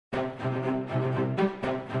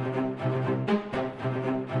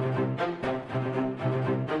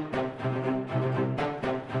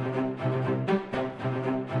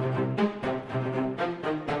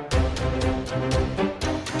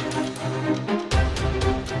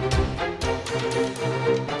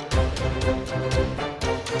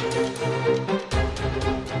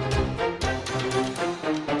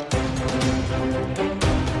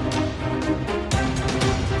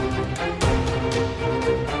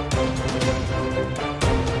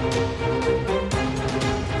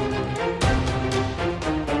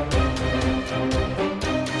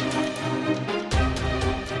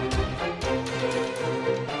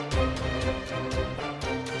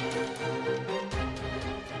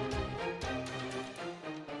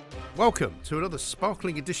Welcome to another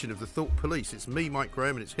sparkling edition of the Thought Police. It's me, Mike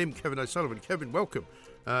Graham, and it's him, Kevin O'Sullivan. Kevin, welcome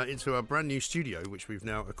into our brand new studio, which we've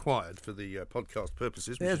now acquired for the podcast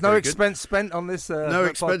purposes. There's no expense spent on this. No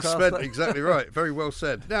expense spent, exactly right. Very well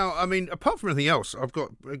said. Now, I mean, apart from anything else, I've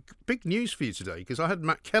got big news for you today because I had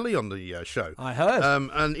Matt Kelly on the show. I heard.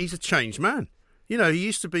 And he's a changed man. You know, he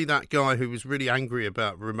used to be that guy who was really angry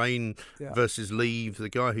about Remain versus Leave, the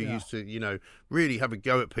guy who used to, you know, really have a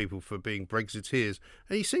go at people for being Brexiteers.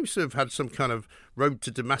 And he seems to have had some kind of road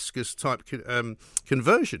to Damascus type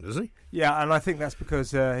conversion, hasn't he? Yeah, and I think that's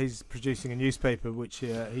because he's producing a newspaper which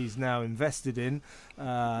he's now invested in.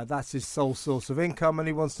 That's his sole source of income, and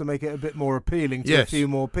he wants to make it a bit more appealing to a few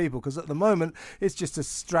more people, because at the moment it's just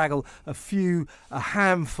a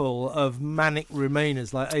handful of manic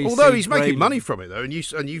Remainers like AC. Although he's making money from it, though, and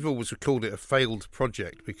you've always called it a failed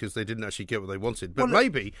project because they didn't actually get what they wanted. But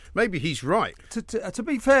maybe he's right. To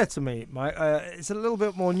be fair to me, Mike, it's a little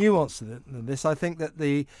bit more nuanced than this. I think that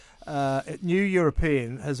the New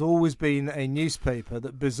European has always been a newspaper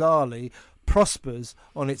that bizarrely prospers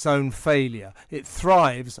on its own failure. It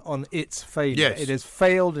thrives on its failure. Yes. It has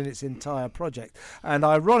failed in its entire project. And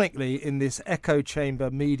ironically, in this echo chamber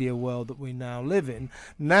media world that we now live in,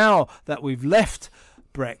 now that we've left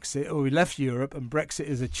Brexit, or we left Europe and Brexit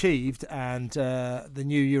is achieved and the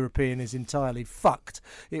new European is entirely fucked,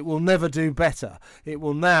 it will never do better. It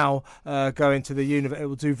will now go into the universe. It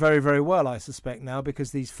will do very, very well, I suspect, now,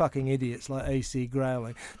 because these fucking idiots like AC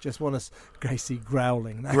Growling just want us. AC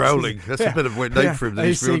Growling. That's a bit of a name for him.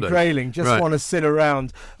 AC Growling just want to sit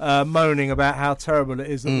around moaning about how terrible it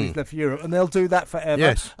is that we've left Europe, and they'll do that forever.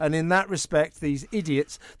 Yes. And in that respect, these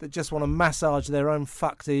idiots that just want to massage their own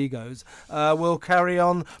fucked egos will carry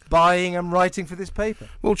on buying and writing for this paper.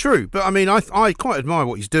 Well, true, but I mean, I quite admire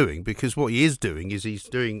what he's doing, because what he is doing is he's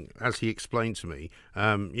doing, as he explained to me,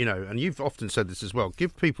 you know, and you've often said this as well,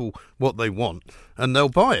 give people what they want and they'll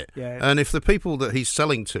buy it. Yeah. And if the people that he's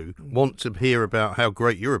selling to want to hear about how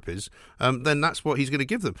great Europe is, then that's what he's going to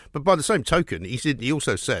give them. But by the same token, he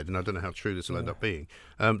also said, and I don't know how true this will end up being,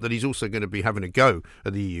 that he's also going to be having a go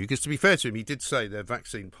at the EU, because to be fair to him, he did say their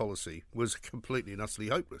vaccine policy was completely and utterly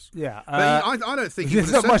hopeless. Yeah. But I don't think he would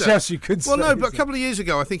have there's said not much that. else you could say. Well, no, but a couple of years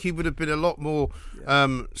ago, I think he would have been a lot more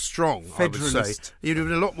strong, Federalist. I would say. He'd have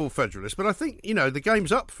been a lot more federalist. But I think, you know, the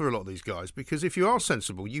game's up for a lot of these guys, because if you are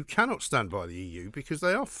sensible, you cannot stand by the EU, because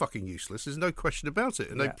they are fucking useless. There's no question about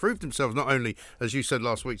it. And they've proved themselves not only, as you said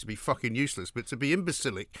last week, to be fucking useless, but to be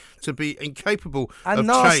imbecilic, to be incapable and of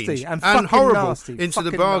nasty, change, and horrible nasty, into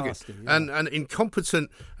the bargain. Nasty, yeah. And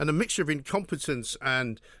incompetent, and a mixture of incompetence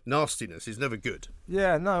and nastiness is never good.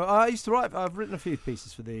 Yeah, no, I've written a few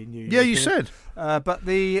pieces for the new. Yeah, you said. But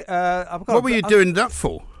the I've got. What were you doing that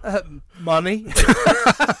for? Money.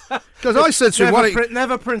 Because I said to him,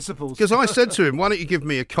 never principles. Because I said to him, why don't you give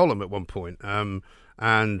me a column at one point?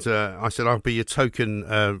 And I said, I'll be your token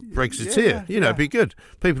Brexiteer. It'd be good.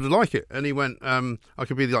 People would like it. And he went, I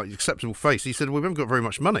could be the acceptable face. He said, well, we haven't got very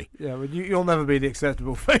much money. Yeah, well, you'll never be the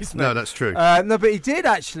acceptable face, mate. No, that's true. No, but he did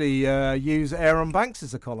actually use Aaron Banks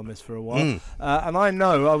as a columnist for a while. And I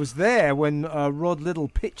know I was there when Rod Little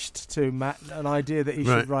pitched to Matt an idea that he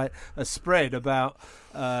should write a spread about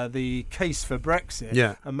the case for Brexit.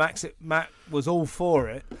 Yeah. And Matt was all for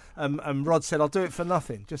it. And Rod said, I'll do it for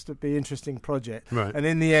nothing, just to be an interesting project. Right. And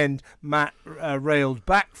in the end, Matt railed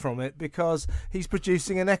back from it because he's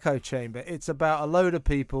producing an echo chamber. It's about a load of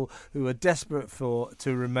people who are desperate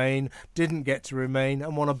to remain, didn't get to remain,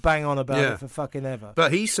 and want to bang on about it for fucking ever.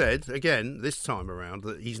 But he said, again, this time around,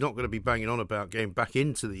 that he's not going to be banging on about getting back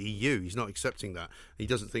into the EU. He's not accepting that. He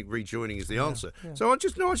doesn't think rejoining is the answer. Yeah. So I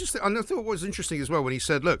thought what was interesting as well when he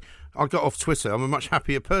said, look, I got off Twitter, I'm a much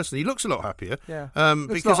happier person. He looks a lot happier. Yeah.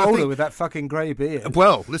 Because I think with that fucking grey beard.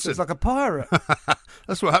 Well, listen. It's like a pirate.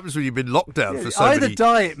 That's what happens when you've been locked down for so either many...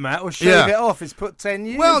 dye it, Matt, or shave it off. It's put 10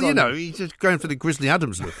 years Well, on it. he's just going for the Grizzly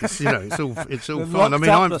Adams look. It's all fine. I mean,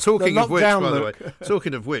 I'm talking of which, by the way.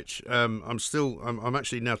 Talking of which, I'm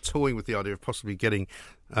actually now toying with the idea of possibly getting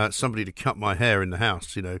somebody to cut my hair in the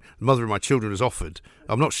house. You know, the mother of my children has offered.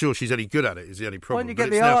 I'm not sure she's any good at it. Is the only problem. Why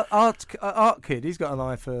don't you get the art kid? He's got an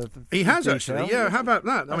eye for. He has detail. actually. Yeah. How about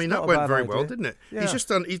that? I mean, that went very well, didn't it? Yeah.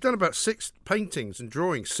 He's done about 6 paintings and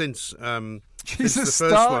drawings since He's a the star.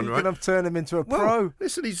 first one, You right? can have turned him into a Well, pro.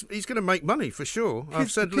 listen, he's going to make money for sure.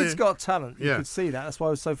 I've said The kid's got talent. You Yeah. could see that. That's why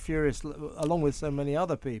I was so furious, along with so many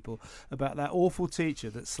other people, about that awful teacher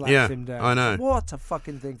that slapped Yeah, him down. I know. What a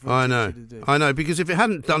fucking thing for a I teacher know, to do. I know, because if it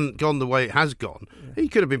hadn't gone the way it has gone, he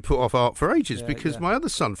could have been put off art for ages. Yeah, because yeah. my other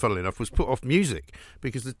son, funnily enough, was put off music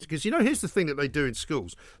because here's the thing that they do in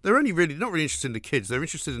schools. They're only really not really interested in the kids. They're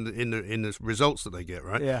interested in the results that they get,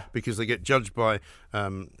 right? Yeah. Because they get judged by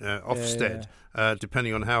Ofsted,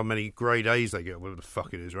 depending on how many grade A's they get, whatever the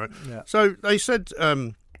fuck it is, right? Yeah. So they said.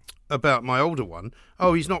 About my older one,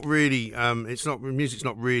 he's not really, music's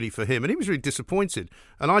not really for him. And he was really disappointed.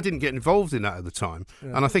 And I didn't get involved in that at the time.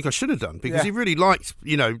 Yeah. And I think I should have done because he really liked,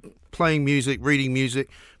 playing music, reading music.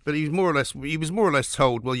 But he was more or less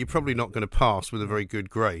told, well, you're probably not going to pass with a very good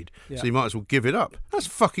grade, so you might as well give it up. That's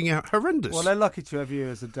fucking horrendous. Well, they're lucky to have you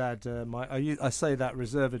as a dad, Mike. I say that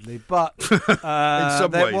reservedly, but in some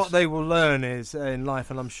ways. what they will learn is in life,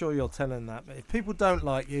 and I'm sure you'll tell them that. But if people don't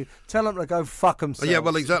like you, tell them to go fuck themselves. Yeah,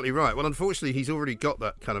 well, exactly right. Well, unfortunately, he's already got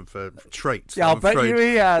that kind of trait. Yeah, I'll bet you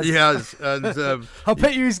he has. He has, and I'll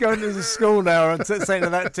bet you he's going to the school now and saying to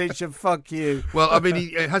that teacher, "Fuck you." Well, I mean,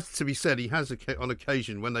 it has to be said, he has on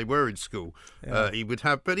occasion when they were in school, he would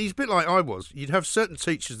have. But he's a bit like I was. You'd have certain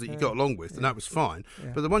teachers that you got along with, and that was fine.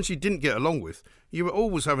 Yeah. But the ones you didn't get along with, you were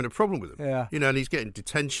always having a problem with him. Yeah. And he's getting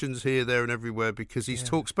detentions here, there, and everywhere because he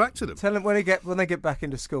talks back to them. Tell him when they get back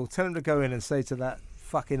into school, tell him to go in and say to that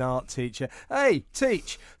fucking art teacher, "Hey,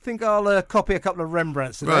 think I'll copy a couple of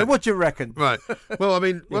Rembrandts today. Right. What do you reckon?" Right. Well, I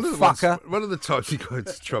mean, one of the times he got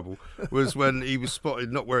into trouble was when he was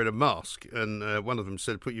spotted not wearing a mask, and one of them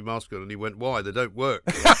said, "Put your mask on," and he went, "Why? They don't work."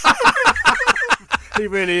 He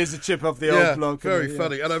really is a chip off the old block. Very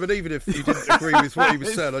funny. And I mean, even if you didn't agree with what he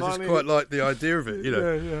was saying, I just quite like the idea of it,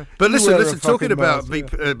 Yeah. But listen, talking about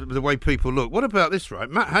the way people look, what about this, right?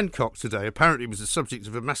 Matt Hancock today apparently was the subject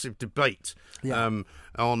of a massive debate,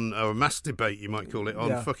 on a mass debate, you might call it,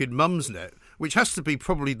 on fucking Mumsnet, which has to be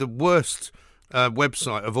probably the worst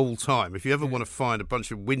website of all time. If you ever want to find a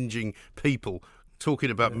bunch of whinging people talking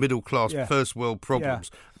about middle-class first world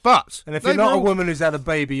problems. And if you're not a woman who's had a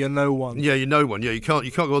baby, you're no one. Yeah, you're no one. Yeah, you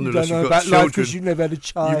can't go on there unless you've got children. Because you've never had a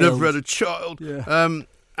child. You've never had a child. Yeah.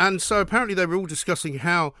 And so apparently they were all discussing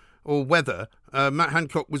how or whether Matt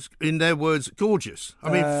Hancock was, in their words, gorgeous.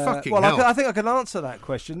 I mean, fucking hell. I think I can answer that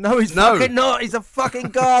question. No, he's fucking not. He's a fucking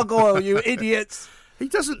gargoyle, you idiots. He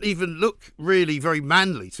doesn't even look really very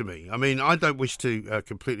manly to me. I mean, I don't wish to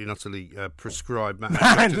completely and utterly prescribe Matt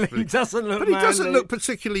Hancock. He doesn't look manly. But he doesn't look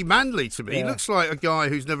particularly manly to me. Yeah. He looks like a guy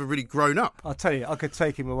who's never really grown up. I'll tell you, I could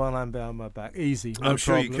take him with one hand behind my back. Easy. I'm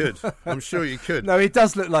sure you could. I'm sure you could. No, he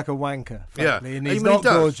does look like a wanker, frankly, and he's not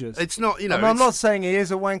gorgeous. It's not, I'm not saying he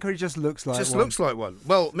is a wanker, he just looks like one. Just looks like one.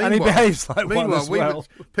 Well, meanwhile, and he behaves like one as well.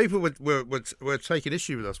 People were taking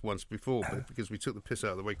issue with us once before because we took the piss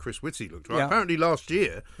out of the way Chris Whitty looked, right? Yeah. Apparently last year...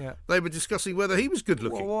 Yeah. They were discussing whether he was good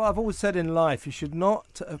looking. Well, I've always said in life, you should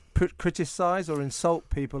not criticise or insult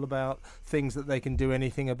people about things that they can do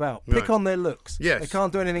anything about. Pick on their looks. Yes. They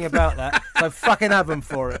can't do anything about that, so fucking have them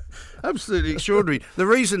for it. Absolutely extraordinary. The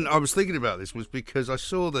reason I was thinking about this was because I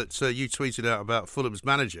saw that you tweeted out about Fulham's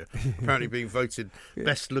manager apparently being voted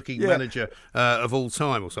best looking manager of all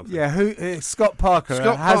time or something. Yeah, Scott Parker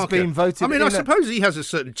has been voted. I mean, I suppose he has a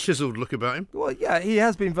certain chiselled look about him. Well, yeah, he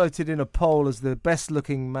has been voted in a poll as the best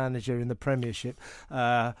looking manager in the Premiership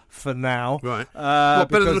for now. Right.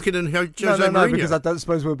 Better than looking than Jose Mourinho? No, because I don't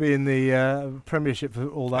suppose we'll be in the Premiership for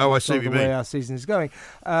all that. Oh, I see what you mean. The way our season is going.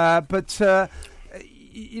 And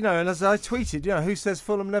as I tweeted, who says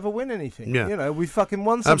Fulham never win anything? Yeah. We fucking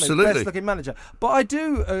won something. Absolutely. Best looking manager. But I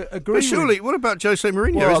do agree. But surely, what about Jose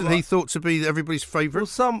Mourinho? Isn't he thought to be everybody's favourite?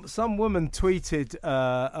 Well, some woman tweeted,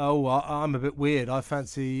 I'm a bit weird. I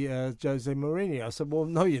fancy Jose Mourinho. I said, well,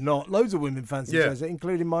 no, you're not. Loads of women fancy Jose,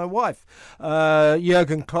 including my wife.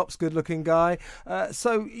 Jurgen Klopp's good-looking guy. I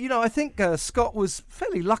think Scott was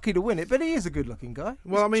fairly lucky to win it, but he is a good-looking guy.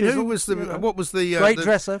 Well, I mean, who was the? What was the great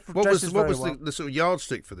dresser? What was the sort of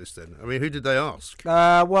yardstick for this then? I mean, who did they ask?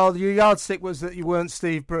 Well, your yardstick was that you weren't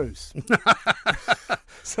Steve Bruce.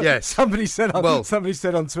 Yes. Somebody said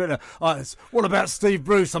on Twitter, what about Steve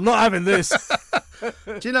Bruce? I'm not having this.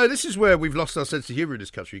 Do you know, this is where we've lost our sense of humour in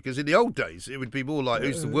this country, because in the old days, it would be more like,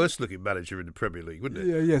 who's the worst-looking manager in the Premier League, wouldn't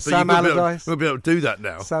it? Yeah, Sam Allardyce. We'll be able to do that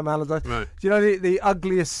now. Sam Allardyce. Right. Do you know the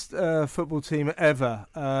ugliest football team ever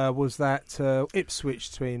was that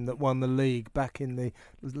Ipswich team that won the league back in the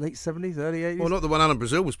late 70s, early 80s? Well, not the one Alan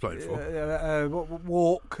Brazil was playing for.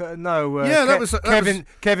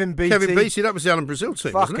 Kevin Beattie. Kevin Beattie, that was the Alan Brazil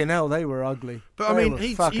team, wasn't it? Fucking hell, they were ugly. But I mean,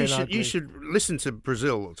 you should listen to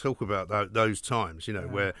Brazil talk about those times.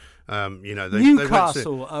 times, where they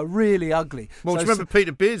Newcastle are really ugly. Well, do you remember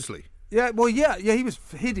Peter Beardsley? Yeah, well, yeah, he was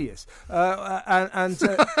hideous, and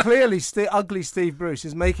clearly, ugly Steve Bruce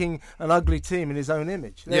is making an ugly team in his own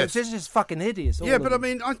image. Yes. It's just fucking hideous. Yeah, but I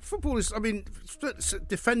mean, footballers. I mean,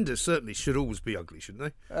 defenders certainly should always be ugly,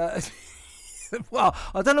 shouldn't they? Well,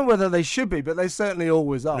 I don't know whether they should be, but they certainly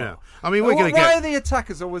always are. Yeah. I mean, we're going to get... Why are the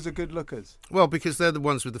attackers always the good lookers? Well, because they're the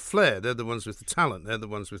ones with the flair. They're the ones with the talent. They're the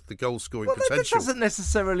ones with the goal-scoring potential. That doesn't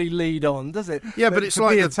necessarily lead on, does it? Yeah, but it's to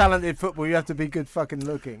like... be a talented football, you have to be good fucking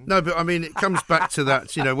looking. No, but I mean, it comes back to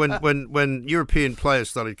that, when European players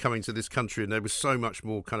started coming to this country and they were so much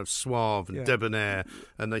more kind of suave and debonair,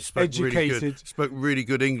 and they spoke really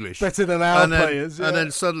good English. Better than our players. Yeah. And then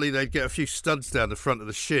suddenly they'd get a few studs down the front of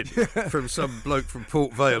the shin from some bloke from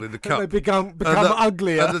Port Vale in the cup. They become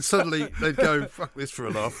uglier. And then suddenly they'd go, fuck this for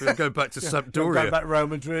a laugh, and go back to Sampdoria. Go back Real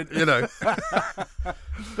Madrid.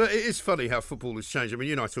 But it is funny how football has changed. I mean,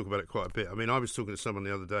 you and I talk about it quite a bit. I mean, I was talking to someone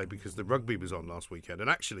the other day because the rugby was on last weekend,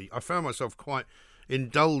 and actually I found myself quite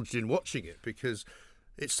indulged in watching it because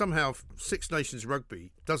it's somehow Six Nations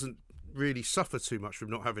rugby doesn't really suffer too much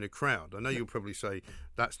from not having a crowd. I know you'll probably say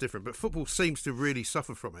that's different, but football seems to really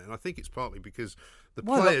suffer from it, and I think it's partly because the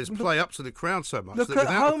players play up to the crowd so much that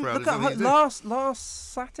without a crowd,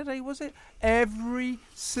 last Saturday, was it? Every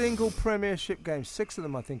single Premiership game, 6 of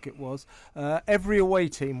them I think it was, every away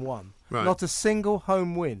team won. Right. Not a single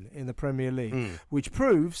home win in the Premier League, which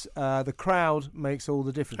proves the crowd makes all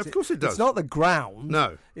the difference. Of course it does. It's not the ground.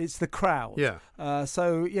 No. It's the crowd. Yeah.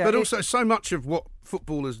 But also, so much of what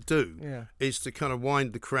footballers do is to kind of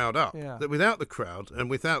wind the crowd up. Yeah. That without the crowd and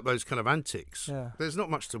without those kind of antics, there's not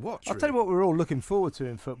much to watch. I'll tell you what we're all looking forward to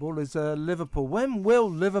in football is Liverpool. When will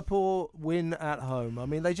Liverpool win at home? I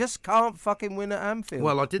mean, they just can't fucking win at Anfield.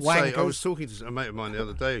 Well, I did say, I was talking to a mate of mine the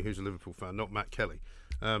other day who's a Liverpool fan, not Matt Kelly.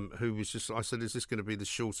 Who was just, I said, is this going to be the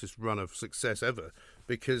shortest run of success ever?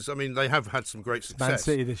 Because, I mean, they have had some great success. Man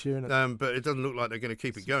City this year, isn't it? But it doesn't look like they're going to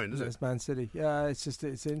keep it going, does it? It's Man City. Yeah, it's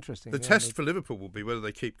interesting. The test for Liverpool will be whether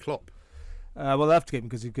they keep Klopp. Well, they'll have to keep him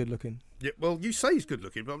because he's good looking. Yeah, well, you say he's good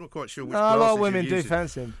looking, but I'm not quite sure which a lot of women do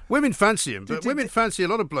fancy him. Women fancy him, but women fancy a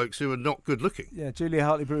lot of blokes who are not good looking. Yeah, Julia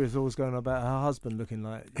Hartley-Brewer is always going on about her husband looking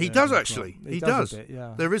like... He does, actually. He does. A bit,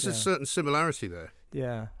 yeah. There is a certain similarity there.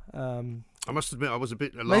 Yeah. I must admit, I was a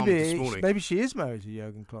bit alarmed this morning. Maybe she is married to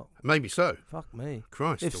Jurgen Klopp. Maybe so. Fuck me.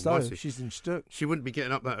 Christ. If so, she's in Stuck. She wouldn't be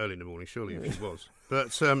getting up that early in the morning, surely, if she was.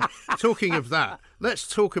 But talking of that, let's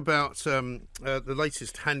talk about the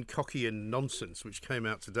latest Hancockian nonsense which came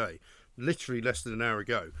out today, literally less than an hour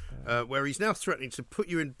ago, where he's now threatening to put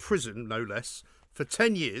you in prison, no less, for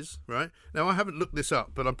 10 years, right? Now, I haven't looked this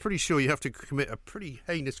up, but I'm pretty sure you have to commit a pretty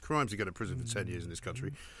heinous crime to go to prison for 10 years in this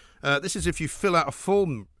country. This is if you fill out a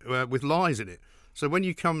form with lies in it. So when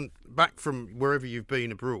you come back from wherever you've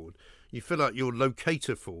been abroad, you fill out your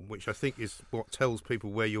locator form, which I think is what tells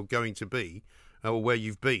people where you're going to be or where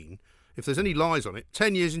you've been. If there's any lies on it,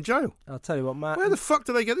 10 years in jail. I'll tell you what, Matt... Where the fuck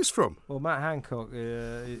do they get this from? Well, Matt Hancock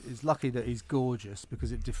is lucky that he's gorgeous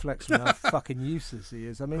because it deflects from how fucking useless he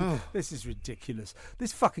is. I mean, this is ridiculous.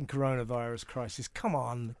 This fucking coronavirus crisis, come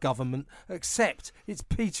on, government, accept it's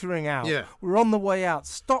petering out. Yeah. We're on the way out.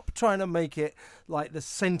 Stop trying to make it like the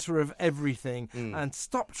centre of everything and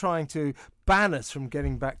stop trying to ban us from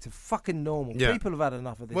getting back to fucking normal. Yeah. People have had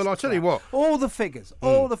enough of this. Well, I'll tell you what. All the figures,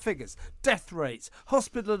 death rates,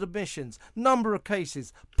 hospital admissions, number of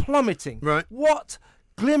cases plummeting. Right. What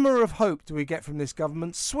glimmer of hope do we get from this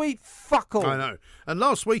government? Sweet fuck all. I know. And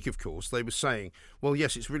last week, of course, they were saying, well,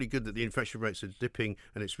 yes, it's really good that the infection rates are dipping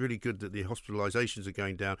and it's really good that the hospitalisations are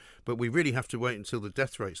going down, but we really have to wait until the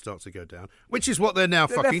death rate starts to go down, which is what they're now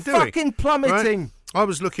fucking doing. They're fucking plummeting. Right? I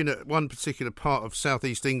was looking at one particular part of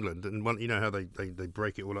southeast England, and you know how they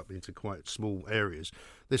break it all up into quite small areas.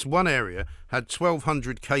 This one area had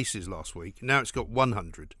 1,200 cases last week. Now it's got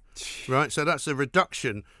 100. Right, so that's a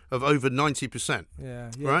reduction of over 90%.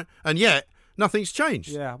 Yeah. Right, and yet nothing's changed.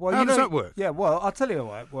 Yeah, well, how does that work? Yeah, well, I'll tell you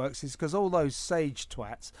why it works is because all those sage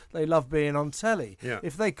twats, they love being on telly. Yeah.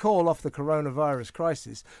 If they call off the coronavirus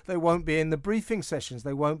crisis, they won't be in the briefing sessions.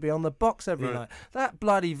 They won't be on the box every night. That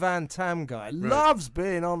bloody Van Tam guy loves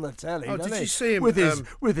being on the telly. Oh, doesn't did he? you see him with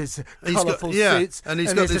his colourful suits and he's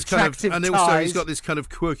and got his this kind of, attractive and ties. also he's got this kind of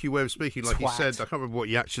quirky way of speaking, like he said. I can't remember what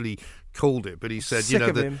he actually called it, but he said, Sick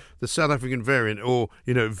of him. the South African variant, or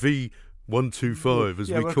V 125, as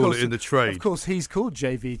we well, call it in the trade. Of course, he's called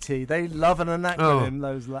JVT. They love an acronym.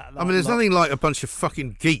 I mean, there's nothing like a bunch of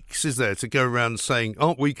fucking geeks, is there, to go around saying,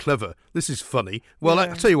 "Aren't we clever? This is funny." Well,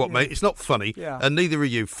 I'll tell you what, mate, it's not funny, and neither are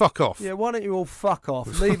you. Fuck off. Yeah, why don't you all fuck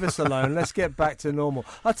off? Leave us alone. Let's get back to normal.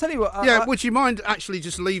 I'll tell you what. Would you mind actually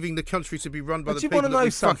just leaving the country to be run by the people that we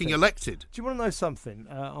fucking elected? Do you want to know something?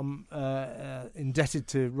 I'm indebted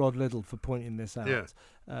to Rod Liddell for pointing this out.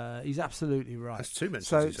 Yeah. He's absolutely right. That's two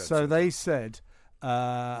mentions. So they said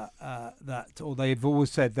that, or they've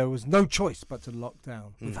always said there was no choice but to lock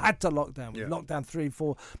down. We've had to lock down. We've locked down 3,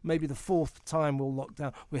 4, maybe the 4th time we'll lock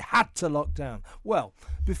down. We had to lock down. Well,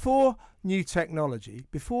 before new technology,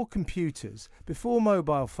 before computers, before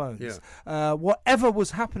mobile phones, whatever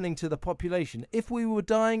was happening to the population, if we were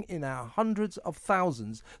dying in our hundreds of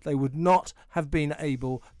thousands, they would not have been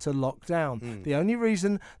able to lock down. The only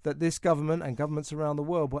reason that this government and governments around the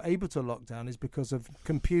world were able to lock down is because of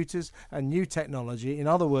computers and new technology. In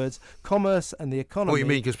other words, commerce and the economy. What do you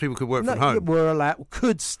mean? Because people could work from home?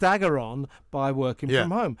 Could stagger on by working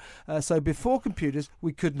from home. So before computers,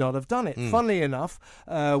 we could not have done it. Funnily enough,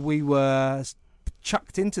 we were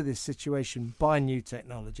chucked into this situation by new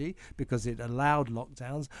technology because it allowed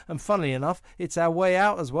lockdowns, and funnily enough, it's our way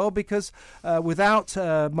out as well, because without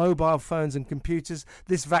mobile phones and computers,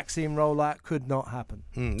 this vaccine rollout could not happen.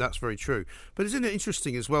 That's very true. But isn't it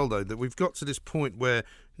interesting as well, though, that we've got to this point where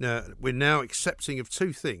we're now accepting of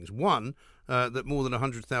two things. One, that more than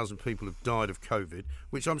 100,000 people have died of COVID,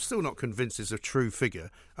 which I'm still not convinced is a true figure,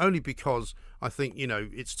 only because I think,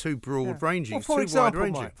 it's too broad-ranging, it's too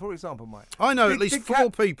wide-ranging. For example, Mike. I know at least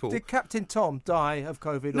 4 people. Did Captain Tom die of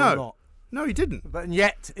COVID or not? No, he didn't. But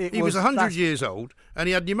yet he was 100 years old and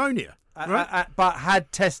he had pneumonia. Right? But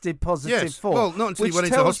had tested positive for. Well, not until he went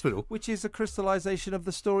into hospital. Which is a crystallisation of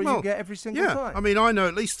the story you get every single time. I mean, I know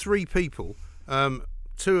at least 3 people,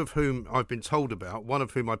 2 of whom I've been told about, one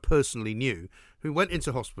of whom I personally knew, who went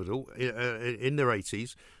into hospital in their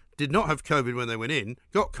 80s, did not have COVID when they went in,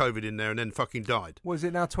 got COVID in there and then fucking died. Was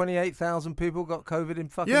it now 28,000 people got COVID in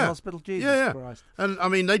fucking hospital? Jesus Christ. And, I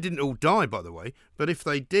mean, they didn't all die, by the way, but if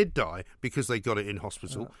they did die because they got it in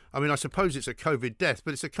hospital, I mean, I suppose it's a COVID death,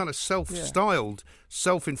 but it's a kind of self-styled,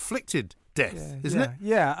 self-inflicted death, isn't it?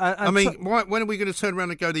 Yeah. I mean, when are we going to turn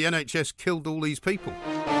around and go, the NHS killed all these people?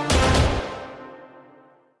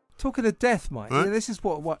 Talking of death, Mike, right? This is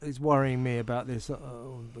what is worrying me about this,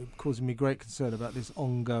 causing me great concern about this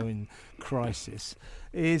ongoing crisis,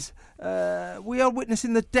 is we are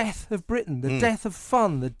witnessing the death of Britain, the death of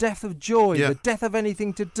fun, the death of joy, the death of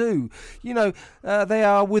anything to do. They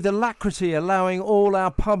are with alacrity allowing all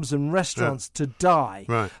our pubs and restaurants to die.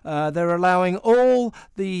 Right. They're allowing all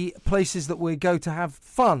the places that we go to have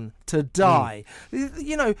fun to die.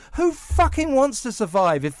 Who fucking wants to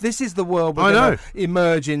survive if this is the world we're going to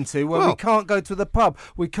emerge into, where we can't go to the pub,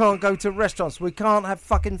 we can't go to restaurants, we can't have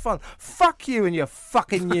fucking fun? Fuck you and your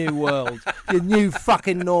fucking new world, your new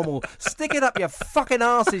fucking normal. Stick it up your fucking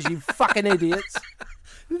asses, you fucking idiots.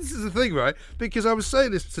 This is the thing, right? Because I was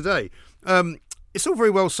saying this today. It's all very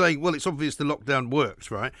well saying, well, it's obvious the lockdown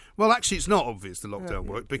worked, right? Well, actually, it's not obvious the lockdown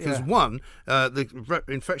worked because, one, the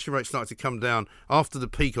infection rate started to come down after the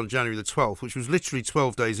peak on January the 12th, which was literally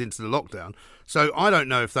 12 days into the lockdown. So I don't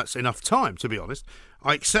know if that's enough time, to be honest.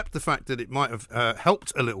 I accept the fact that it might have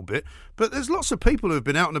helped a little bit, but there's lots of people who have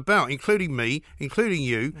been out and about, including me, including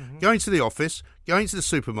you, going to the office, going to the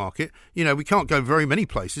supermarket. We can't go very many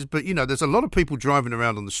places, but, there's a lot of people driving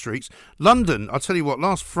around on the streets. London, I'll tell you what,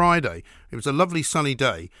 last Friday, it was a lovely sunny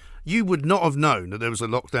day. You would not have known that there was a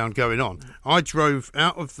lockdown going on. I drove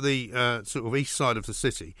out of the sort of east side of the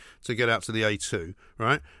city to get out to the A2,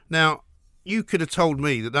 right? Now, you could have told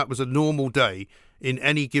me that was a normal day in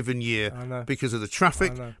any given year because of the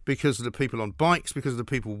traffic, because of the people on bikes, because of the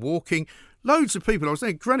people walking. Loads of people. I was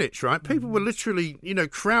there in Greenwich, right? People were literally,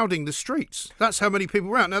 crowding the streets. That's how many people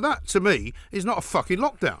were out. Now, that, to me, is not a fucking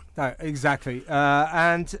lockdown. No, exactly.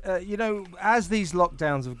 As these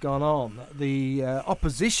lockdowns have gone on, the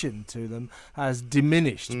opposition to them has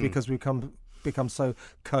diminished because we've become so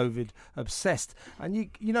COVID obsessed.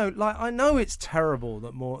 And I know it's terrible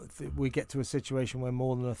that we get to a situation where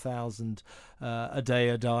more than 1,000 a day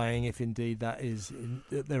are dying, if indeed that is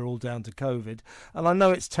they're all down to COVID. And I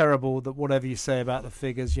know it's terrible that whatever you say about the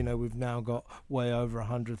figures, we've now got way over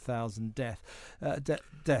 100,000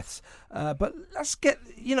 deaths. But let's get,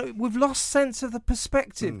 we've lost sense of the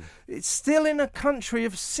perspective. It's still in a country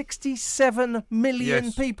of 67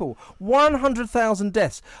 million people, 100,000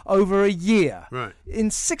 deaths over a year. year. Right. In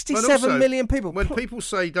But 67 also, million people. When people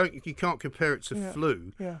say you can't compare it to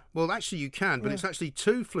flu, yeah. well, actually you can, but it's actually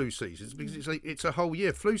 2 flu seasons because it's a whole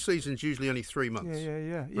year. Flu season's usually only 3 months.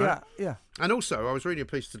 Yeah. And also, I was reading a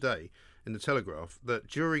piece today in the Telegraph that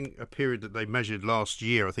during a period that they measured last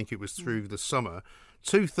year, I think it was through the summer,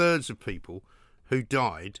 2/3 of people who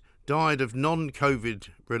died of non-COVID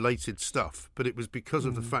related stuff, but it was because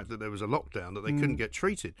of the fact that there was a lockdown that they couldn't get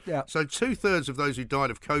treated. Yeah. So 2/3 of those who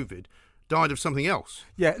died of COVID died of something else.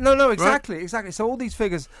 Yeah, no, exactly. So all these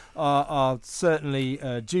figures are certainly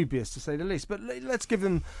dubious, to say the least. But let's give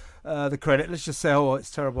them the credit. Let's just say,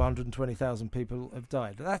 it's terrible, 120,000 people have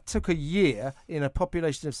died. That took a year in a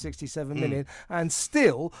population of 67 million. And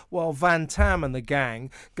still, while Van Tam and the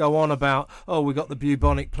gang go on about, we got the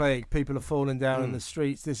bubonic plague, people are falling down in the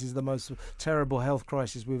streets, this is the most terrible health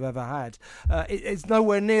crisis we've ever had. It's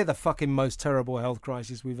nowhere near the fucking most terrible health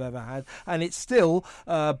crisis we've ever had. And it's still,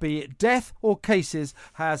 be it death or cases,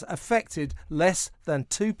 has affected less than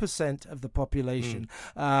 2% of the population.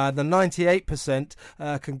 The 98%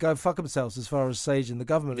 can go fuck themselves as far as Sage and the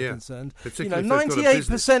government are concerned.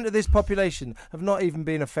 98% of this population have not even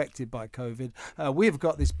been affected by COVID. We've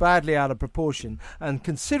got this badly out of proportion, and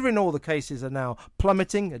considering all the cases are now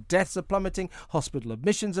plummeting, deaths are plummeting, hospital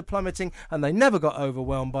admissions are plummeting, and they never got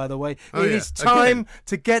overwhelmed, by the way. It is time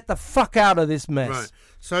to get the fuck out of this mess. Right.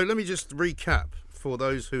 So let me just recap for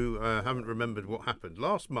those who haven't remembered what happened.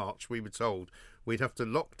 Last March, we were told we'd have to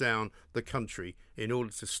lock down the country in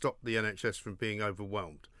order to stop the NHS from being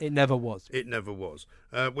overwhelmed. It never was.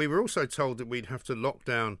 We were also told that we'd have to lock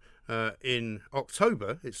down in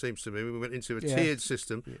October, it seems to me. We went into a tiered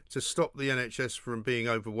system to stop the NHS from being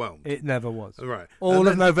overwhelmed. It never was. Right. All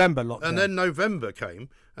of November lockdown. And then November came,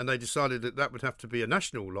 and they decided that would have to be a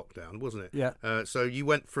national lockdown, wasn't it? Yeah. So you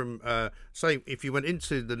went from, say, if you went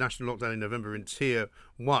into the national lockdown in November in Tier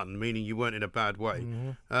 1, meaning you weren't in a bad way,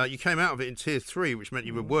 you came out of it in Tier 3, which meant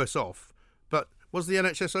you were worse off. But was the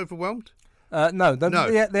NHS overwhelmed? No. The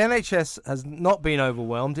NHS has not been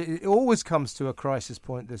overwhelmed. It always comes to a crisis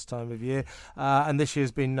point this time of year, and this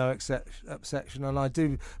year's been no exception. And I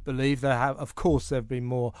do believe there have been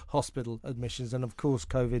more hospital admissions, and of course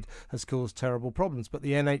COVID has caused terrible problems. But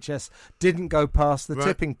the NHS didn't go past the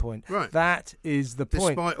tipping point. Right. That is the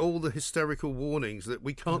point. Despite all the hysterical warnings that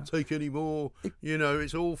we can't take any more,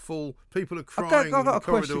 it's awful, people are crying I've got a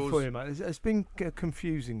corridors. question for you, mate. It's been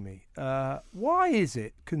confusing me. Why is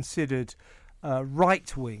it considered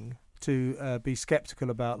right-wing to be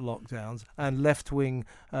sceptical about lockdowns and left-wing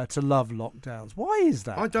to love lockdowns? Why is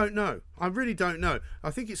that? I don't know. I really don't know.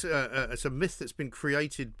 I think it's a myth that's been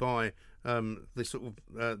created by the sort of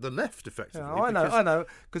the left, effectively. I know.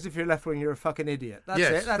 Because if you're left-wing, you're a fucking idiot. That's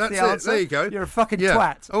it. That's the it. answer. There you go. You're a fucking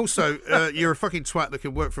twat. Also, you're a fucking twat that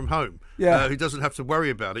can work from home. Who doesn't have to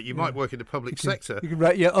worry about it. You might work in the public sector. You can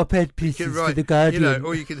write your op-ed pieces for the Guardian.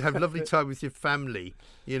 Or you can have lovely time with your family.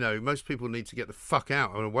 Most people need to get the fuck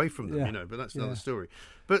out and away from them. But that's another story.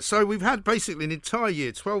 But so we've had basically an entire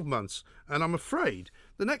year, 12 months, and I'm afraid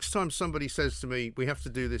the next time somebody says to me, we have to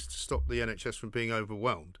do this to stop the NHS from being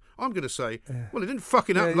overwhelmed, I'm going to say, well, it didn't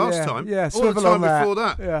fucking happen last time. Yeah, or the time before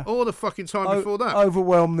that. that. Or the fucking time before that.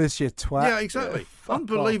 Overwhelm this, you twat. Yeah, exactly.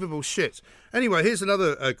 Unbelievable shit. Anyway, here's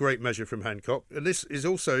another great measure from Hancock. And this is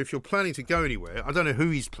also, if you're planning to go anywhere, I don't know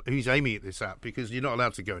who he's aiming at this at, because you're not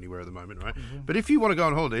allowed to go anywhere at the moment, right? Mm-hmm. But if you want to go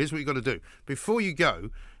on holiday, here's what you've got to do. Before you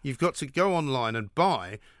go, you've got to go online and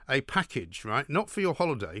buy a package, right? Not for your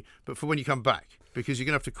holiday, but for when you come back. Because you're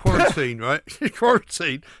going to have to quarantine, right?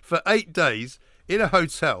 Quarantine for 8 days in a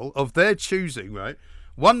hotel of their choosing, right?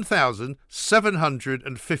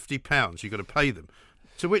 £1,750 you've got to pay them.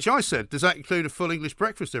 To which I said, does that include a full English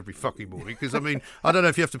breakfast every fucking morning? Because I mean, I don't know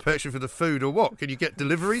if you have to pay extra for the food or what. Can you get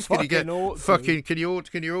deliveries? Can you get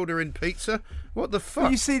Can you order in pizza? What the fuck?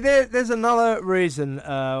 Well, you see, there's another reason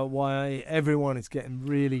why everyone is getting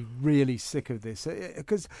really, really sick of this.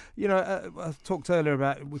 Because I talked earlier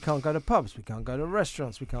about we can't go to pubs, we can't go to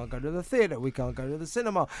restaurants, we can't go to the theatre, we can't go to the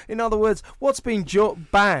cinema. In other words, what's been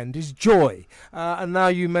banned is joy. And now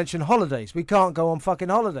you mention holidays. We can't go on fucking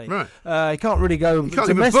holiday. Right. You can't really go. You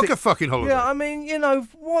can't even book a fucking holiday. Yeah, I mean,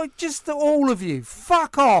 what? Just all of you,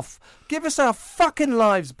 fuck off. Give us our fucking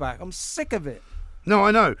lives back. I'm sick of it. No,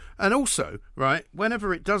 I know. And also, right,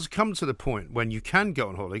 whenever it does come to the point when you can go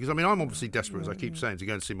on holiday, because I mean, I'm obviously desperate, as I keep saying, to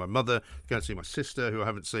go and see my mother, go and see my sister, who I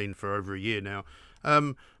haven't seen for over a year now.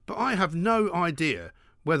 But I have no idea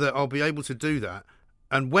whether I'll be able to do that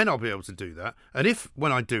and when I'll be able to do that. And if,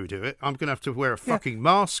 when I do it, I'm going to have to wear a fucking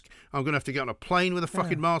mask. I'm going to have to get on a plane with a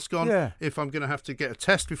fucking mask on. Yeah. If I'm going to have to get a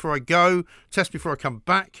test before I go, test before I come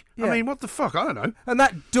back. Yeah. I mean, what the fuck? I don't know. And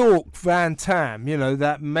that dork Van Tam,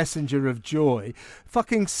 that messenger of joy,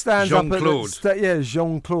 fucking stands up at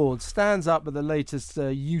Jean-Claude stands up at the latest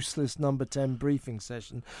useless number 10 briefing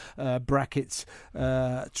session, brackets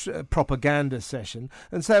propaganda session,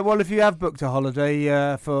 and say, well, if you have booked a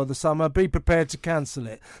holiday for the summer, be prepared to cancel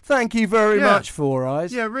it. Thank you very much, Four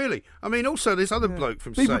Eyes. Yeah, really. I mean, also this other bloke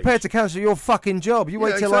from Be Sage. prepared to cancel your fucking job. You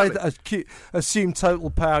wait till exactly. I assume total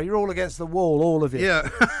power. You're all against the wall, all of you. Yeah.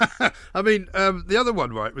 I mean, the other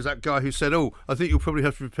one, right, was that guy who said, I think you'll probably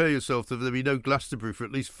have to prepare yourself that there'll be no Glastonbury for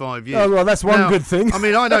at least 5 years. Oh, well, that's one good thing. I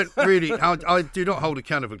mean, I don't really... I do not hold a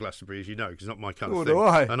candle for Glastonbury, as you know, because it's not my kind of thing. Do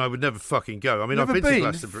I? And I would never fucking go. I mean, I've been to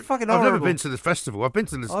Glastonbury. I've never been to the festival. I've been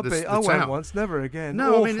to the town. I went once, never again.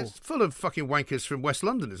 No, Awful. I mean, it's full of fucking wankers from West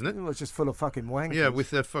London, isn't it? Well, it's just full of fucking wankers. Yeah,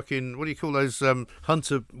 with their fucking... What do you call those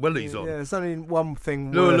Hunter wellies on? Yeah, there's only one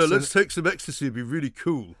thing No, worse let's take some ecstasy. It'd be really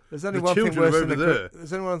cool. There's only The one thing children worse are than over there.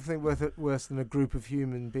 there's only one thing worse than a group of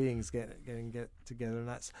human beings getting together, and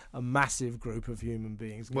that's a massive group of human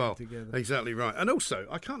beings getting together. Exactly right. And also,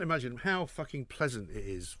 I can't imagine how fucking pleasant it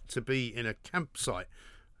is to be in a campsite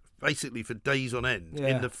basically for days on end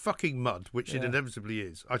in the fucking mud, which it inevitably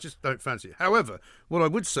is. I just don't fancy it. However, what I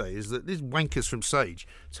would say is that these wankers from Sage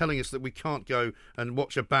telling us that we can't go and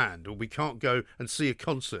watch a band, or we can't go and see a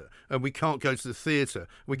concert, and we can't go to the theatre,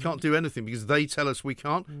 we can't do anything because they tell us we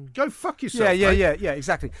can't. Go fuck yourself. Yeah,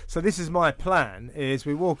 exactly. So this is my plan: is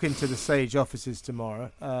we walk into the Sage offices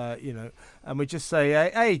tomorrow, and we just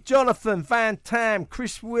say, "Hey, Jonathan Van Tam,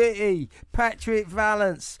 Chris Whitty, Patrick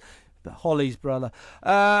Vallance." Holly's brother,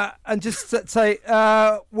 and just say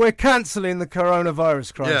we're cancelling the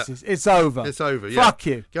coronavirus crisis. It's over. It's over. Yeah. Fuck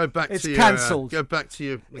you. Go back. It's to cancelled. Go back to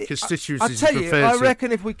your constituencies. I tell you, I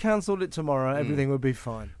reckon if we cancelled it tomorrow, everything would be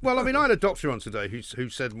fine. Well, I mean, I had a doctor on today who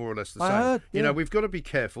said more or less the same. I heard, yeah. We've got to be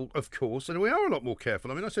careful, of course, and we are a lot more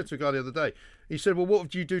careful. I mean, I said to a guy the other day, he said, "Well, what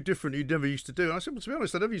would you do different you never used to do?" And I said, "Well, to be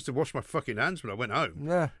honest, I never used to wash my fucking hands when I went home.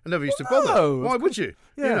 Yeah. I never used to bother. Why would you?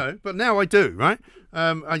 Yeah. But now I do, right?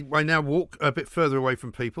 I now walk a bit further away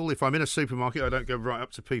from people. If I'm in a supermarket, I don't go right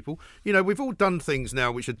up to people. We've all done things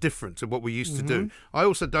now which are different to what we used to do. I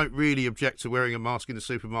also don't really object to wearing a mask in the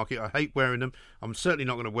supermarket. I hate wearing them. I'm certainly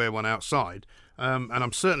not going to wear one outside. And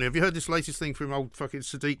I'm certainly... Have you heard this latest thing from old fucking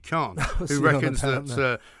Sadiq Khan, who reckons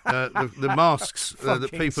that the masks that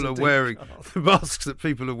people are wearing, the masks that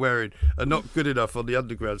people are wearing are not good enough on the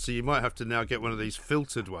underground, so you might have to now get one of these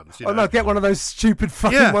filtered ones. No, get one of those stupid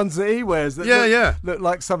fucking ones that he wears. That look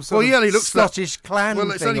like some sort of Scottish clan.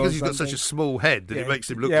 Well, it's only because he's got such a small head that it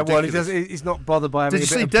makes him look Well, ridiculous. he's not bothered by having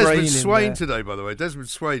Did you see Desmond Swain today, by the way? Desmond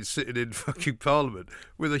Swain sitting in fucking Parliament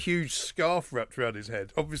with a huge scarf wrapped around his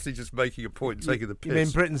head, obviously just making a point, taking the piss. You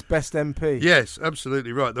mean Britain's best MP? Yes,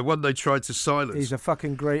 absolutely right. The one they tried to silence. He's a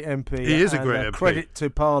fucking great MP. He is a great MP. Credit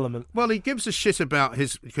to Parliament. Well, he gives a shit about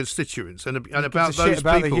his constituents and about those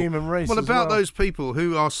people. The human race. Well, about those people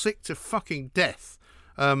who are sick to fucking death.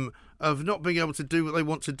 Of not being able to do what they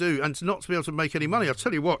want to do and not to be able to make any money. I'll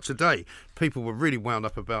tell you what, today people were really wound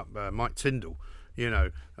up about Mike Tyndall.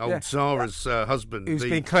 Old Zara's husband. Who's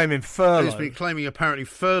been claiming furlough. He's been claiming apparently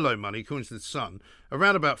furlough money, according to the Sun,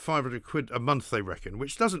 around about 500 quid a month, they reckon,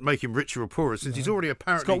 which doesn't make him richer or poorer since he's already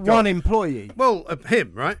apparently got one employee. Well,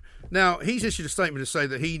 him, right? Now, he's issued a statement to say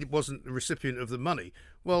that he wasn't the recipient of the money.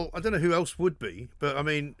 Well, I don't know who else would be, but I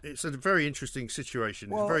mean, it's a very interesting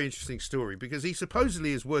situation. It's a very interesting story because he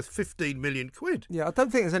supposedly is worth 15 million quid. Yeah, I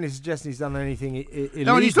don't think there's any suggestion he's done anything illegal.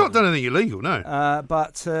 No, and he's not done anything illegal, no.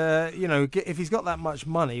 But if he's got that much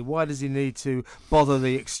money, why does he need to bother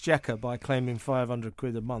the exchequer by claiming 500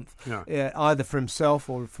 quid a month? No. Either for himself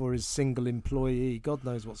or for his single employee. God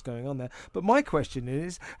knows what's going on there. But my question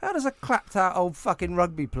is, how does a clapped out old fucking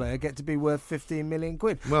rugby player get to be worth 15 million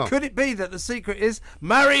quid? Well, could it be that the secret is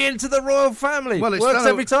marry into the royal family? Well, it works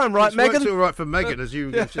every time, right, Meghan? It works all right for Meghan, as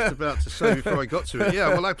you were just about to say before I got to it. Yeah,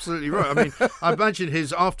 well, absolutely right. I mean, I imagine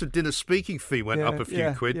his after-dinner speaking fee went up a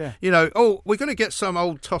few quid. Yeah. We're going to get some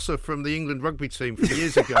old tosser from the England rugby team from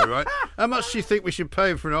years ago, right? How much do you think we should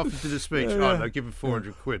pay him for an after-dinner speech? Oh, no, give him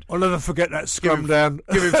 400 quid. I'll never forget that scrum down.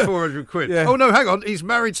 Give him 400 quid. Yeah. Oh, no, hang on. He's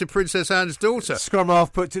married to Princess Anne's daughter. Scrum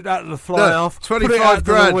half puts it out of the fly off. 25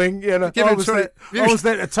 grand. Wing, I was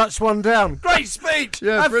there to touch one down. Great speech.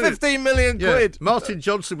 Yeah, have 15 million quid. Martin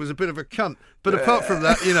Johnson was a bit of a cunt. But apart from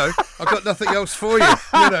that, I've got nothing else for you,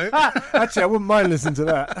 Actually, I wouldn't mind listening to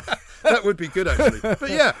that. That would be good, actually. But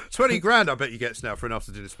yeah, 20 grand I bet he gets now for an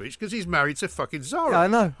after-dinner speech because he's married to fucking Zara.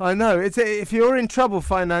 Yeah, I know. If you're in trouble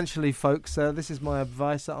financially, folks, this is my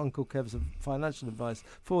advice, Uncle Kev's financial advice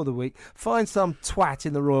for the week. Find some twat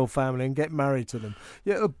in the royal family and get married to them.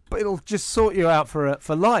 Yeah, it'll just sort you out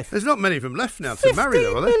for life. There's not many of them left now to marry,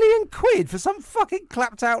 though, are there? 15 million quid for some fucking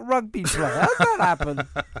clapped-out rugby player. How's that happen?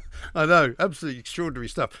 I know, absolutely extraordinary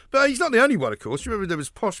stuff. But he's not the only one, of course. You remember there was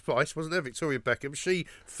Posh Spice, wasn't there? Victoria Beckham. She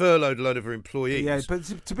furloughed a load of her employees. Yeah, but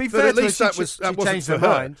to be fair, at least she wasn't changed for her her.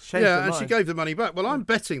 mind. She gave the money back. Well, I'm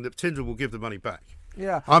betting that Tyndall will give the money back.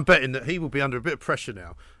 Yeah, I'm betting that he will be under a bit of pressure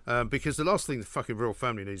now, because the last thing the fucking royal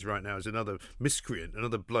family needs right now is another miscreant,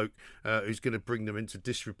 another bloke who's going to bring them into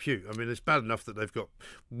disrepute. I mean, it's bad enough that they've got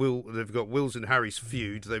Will's and Harry's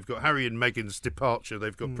feud, they've got Harry and Meghan's departure,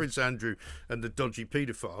 they've got Prince Andrew and the dodgy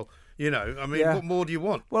paedophile. You know, I mean, what more do you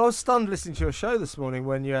want? Well, I was stunned listening to your show this morning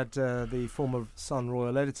when you had the former Sun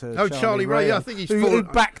Royal editor, Charlie Ray. Yeah, I think he's who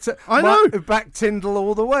backed. Who backed Tyndall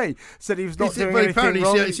all the way. Said he was not doing anything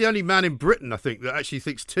wrong. He's the only man in Britain, I think, that actually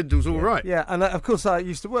thinks Tyndall's all right. Yeah, and of course I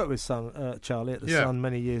used to work with Charlie at the Sun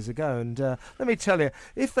many years ago, and let me tell you,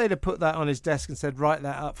 if they'd have put that on his desk and said write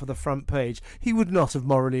that up for the front page, he would not have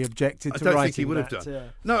morally objected to writing that. I don't think he would have done. Yeah.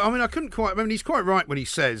 No, I mean, I couldn't quite. I mean, he's quite right when he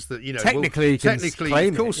says that, you know, technically,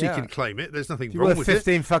 of course, he can claim it. There's nothing wrong with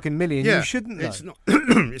 15 fucking million. Yeah, you shouldn't. It's not.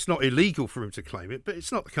 It's not illegal for him to claim it, but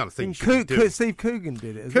it's not the kind of thing. Steve Coogan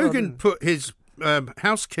did it. Coogan put his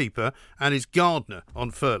housekeeper and his gardener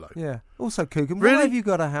on furlough. Yeah. Also, Coogan, really? Why have you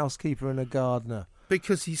got a housekeeper and a gardener?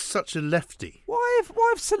 Because he's such a lefty. Why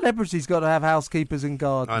have celebrities got to have housekeepers and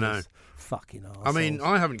gardeners? I know. Fucking arseholes. I mean,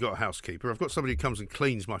 I haven't got a housekeeper. I've got somebody who comes and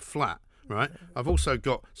cleans my flat, right? I've also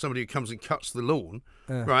got somebody who comes and cuts the lawn,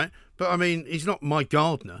 right? But I mean, he's not my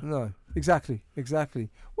gardener. No, exactly.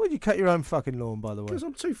 Why do you cut your own fucking lawn, by the way? Because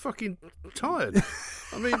I'm too fucking tired.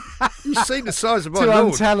 I mean, you see the size of my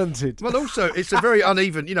lawn. Too untalented. Well, also, it's a very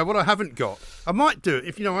uneven. You know what I haven't got. I might do it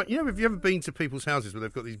if you know. Have you ever been to people's houses where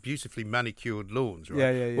they've got these beautifully manicured lawns? Right?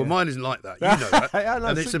 Yeah. Well, mine isn't like that. You know that.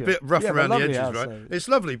 And it's a bit rough around the edges, right? It's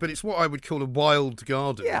lovely, but it's what I would call a wild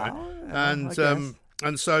garden, right?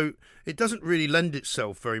 And so it doesn't really lend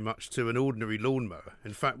itself very much to an ordinary lawnmower.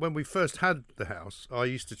 In fact, when we first had the house, I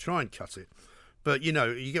used to try and cut it. But, you know,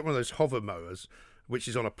 you get one of those hover mowers, which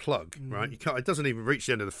is on a plug, right? It doesn't even reach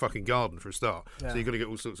the end of the fucking garden for a start. Yeah. So you've got to get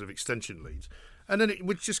all sorts of extension leads. And then it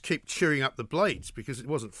would just keep chewing up the blades because it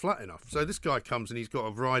wasn't flat enough. So this guy comes and he's got a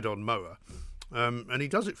ride-on mower. And he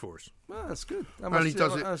does it for us. Well, that's good. And he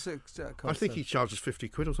does it. I think he charges 50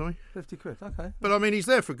 quid or something. 50 quid, okay. But I mean, he's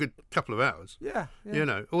there for a good couple of hours. Yeah. You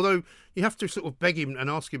know, although you have to sort of beg him and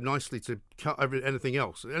ask him nicely to cut anything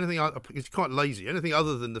else. He's quite lazy. Anything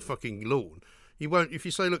other than the fucking lawn. He won't. If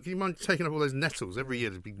you say, look, you mind taking up all those nettles every year?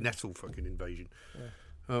 There's a big nettle fucking invasion. Yeah.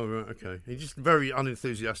 Oh, right, okay. He's just very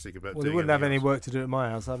unenthusiastic about doing it. Well, he wouldn't have any work to do at my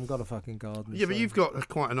house. I haven't got a fucking garden. Yeah, but you've got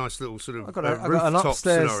quite a nice little sort of I've got an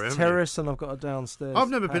upstairs scenario, terrace and I've got a downstairs I've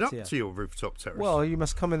never been patio. up to your rooftop terrace. Well, you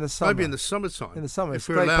must come in the summer. Maybe in the summertime. In the summer. If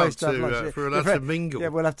we're allowed to mingle. Yeah,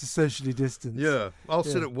 we'll have to socially distance. Yeah, I'll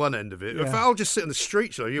sit at one end of it. In fact, I'll just sit in the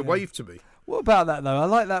street so you wave to me. What about that, though? I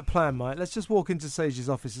like that plan, mate. Let's just walk into Sage's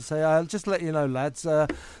office and say, I'll just let you know, lads, the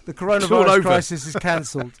coronavirus crisis is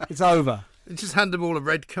cancelled. It's over. Just hand them all a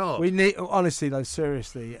red card. We need, honestly, though,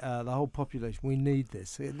 seriously, the whole population, we need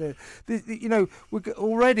this. You know,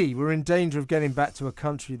 we're in danger of getting back to a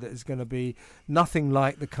country that is going to be nothing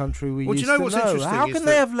like the country we used to know. What's interesting? How can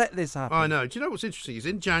they have let this happen? I know. Do you know what's interesting? Is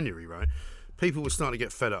in January, right? People were starting to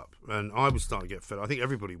get fed up, and I was starting to get fed up. I think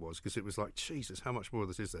everybody was, because it was like, Jesus, how much more of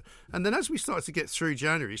this is there? And then as we started to get through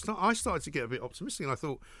January, I started to get a bit optimistic, and I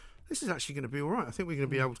thought, this is actually going to be all right. I think we're going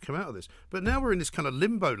to be able to come out of this. But now we're in this kind of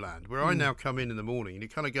limbo land where I now come in the morning, and you're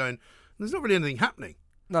kind of going, there's not really anything happening.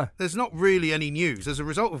 No. There's not really any news, as a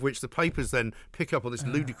result of which the papers then pick up on this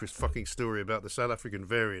ludicrous fucking story about the South African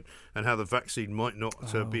variant and how the vaccine might not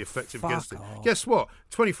be effective against it. Guess what?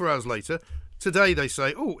 24 hours later, today they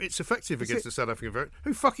say, it's effective against the South African variant.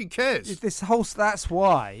 Who fucking cares? That's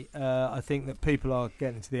why I think that people are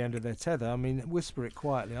getting to the end of their tether. I mean, whisper it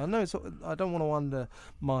quietly. I know I don't want to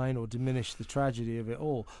undermine or diminish the tragedy of it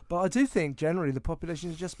all, but I do think generally the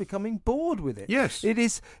population is just becoming bored with it. Yes. It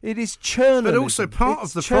is journalism. But also part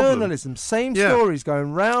of the journalism. Same stories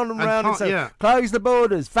going round and round. Close the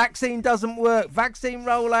borders. Vaccine doesn't work. Vaccine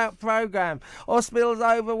rollout program. Hospitals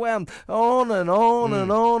overwhelmed. On and on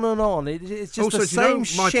and on and on. It's just the same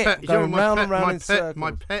shit going round and round in circles.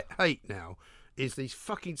 My pet hate now is these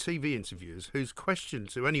fucking TV interviewers whose question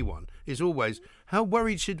to anyone is always, how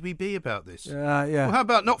worried should we be about this? Yeah. Well, how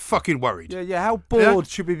about not fucking worried? Yeah. How bored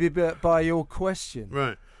should we be by your question?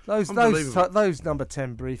 Right. Those number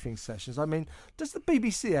 10 briefing sessions. I mean, does the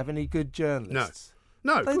BBC have any good journalists?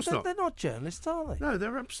 No, of course not. They're not journalists, are they? No,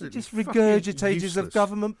 they're absolutely just regurgitators useless. of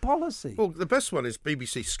government policy. Well, the best one is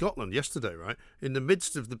BBC Scotland yesterday, right? In the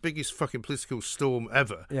midst of the biggest fucking political storm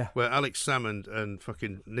ever, where Alex Salmond and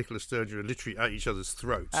fucking Nicola Sturgeon are literally at each other's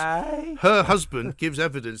throats. Her husband gives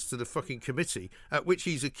evidence to the fucking committee at which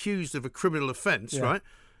he's accused of a criminal offence, right?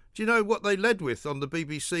 Do you know what they led with on the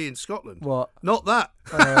BBC in Scotland? What? Not that.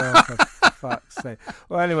 For fuck's sake.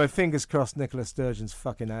 Well, anyway, fingers crossed Nicola Sturgeon's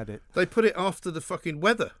fucking had it. They put it after the fucking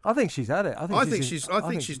weather. I think she's had it. I think she's done. I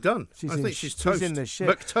think she's toast. She's in the shit.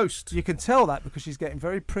 McToast. You can tell that because she's getting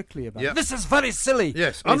very prickly about it. This is very silly.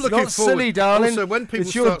 Yes, I'm looking forward. Silly, darling. Also, when people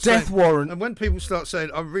it's your death warrant. And when people start saying,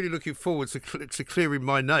 "I'm really looking forward to clearing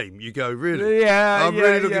my name," you go, "Really? Yeah, I'm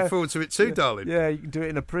really looking forward to it too, darling." Yeah, you can do it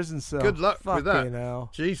in a prison cell. Good luck with that. Hell.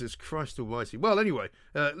 Jesus Christ Almighty. Well, anyway,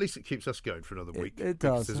 at least it keeps us going for another week. It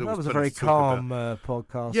does. That was a very calm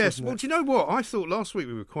podcast. Yes. Wasn't Well, it? do you know what? I thought last week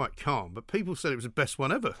we were quite calm, but people said it was the best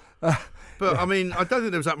one ever. But I mean, I don't think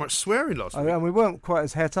there was that much swearing last week. And we weren't quite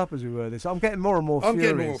as het up as we were this. I'm getting more and more furious.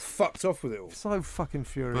 I'm getting more fucked off with it all. So fucking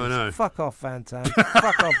furious. I know. Fuck off Van Tam.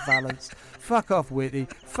 Fuck off Valance. Fuck off Whitty.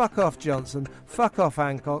 Fuck off Johnson. Fuck off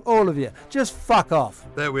Hancock. All of you. Just fuck off.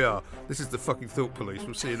 There we are. This is the fucking Thought Police.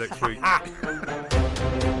 We'll see you next week.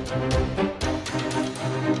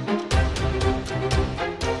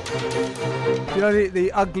 You know,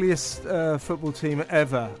 the ugliest football team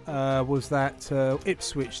ever was that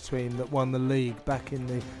Ipswich team that won the league back in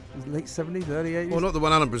the late 70s, early 80s. Well, not the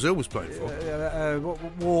one Alan Brazil was playing for.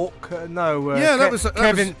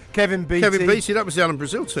 Kevin Beattie. Kevin Beattie, that was the Alan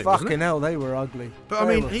Brazil team, wasn't it? Fucking hell, they were ugly. But I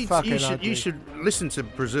mean, you should listen to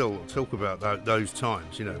Brazil talk about those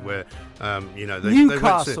times, you know, where,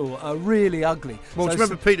 Newcastle are really ugly. Well, do you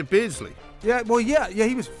remember Peter Beardsley? Yeah, well, yeah,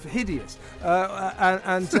 he was hideous,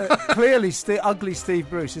 and clearly, ugly Steve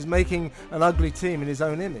Bruce is making an ugly team in his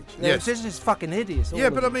own image. Yes, it's just fucking hideous. Yeah,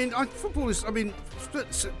 but I mean, footballers,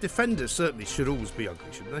 defenders certainly should always be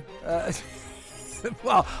ugly, shouldn't they?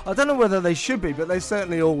 Well, I don't know whether they should be, but they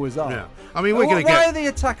certainly always are. Yeah. I mean, why are the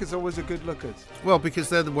attackers always the good lookers? Well, because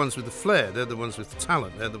they're the ones with the flair, they're the ones with the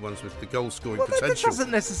talent, they're the ones with the goal-scoring potential. That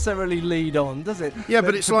doesn't necessarily lead on, does it? Yeah,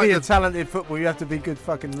 but it's to like be a talented football, you have to be good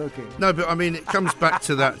fucking looking. No, but I mean, it comes back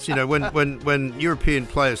to that, you know, when European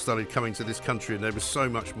players started coming to this country and they were so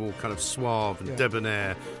much more kind of suave and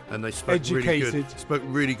debonair, and they spoke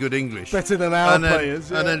really good English, better than our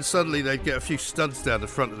players. And then suddenly they'd get a few studs down the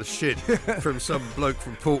front of the shin from some bloke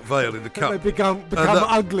from Port Vale in the cup. They become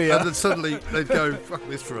uglier. And then suddenly they'd go, fuck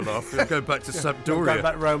this for a laugh, they'd go back to Sampdoria. Go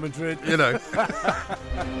back Real Madrid. You know.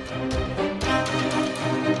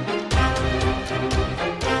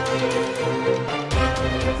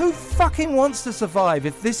 Who fucking wants to survive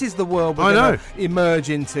if this is the world we're going to emerge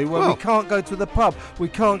into, where we can't go to the pub, we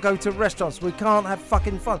can't go to restaurants, we can't have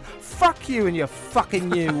fucking fun? Fuck you and your fucking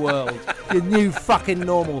new world, your new fucking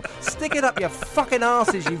normal. Stick it up your fucking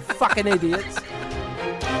asses, you fucking idiots.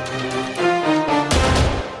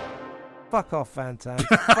 Fuck off Van Tam.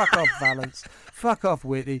 Fuck off Valance. Fuck off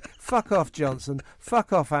Whitty. Fuck off Johnson.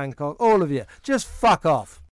 Fuck off Hancock. All of you. Just fuck off.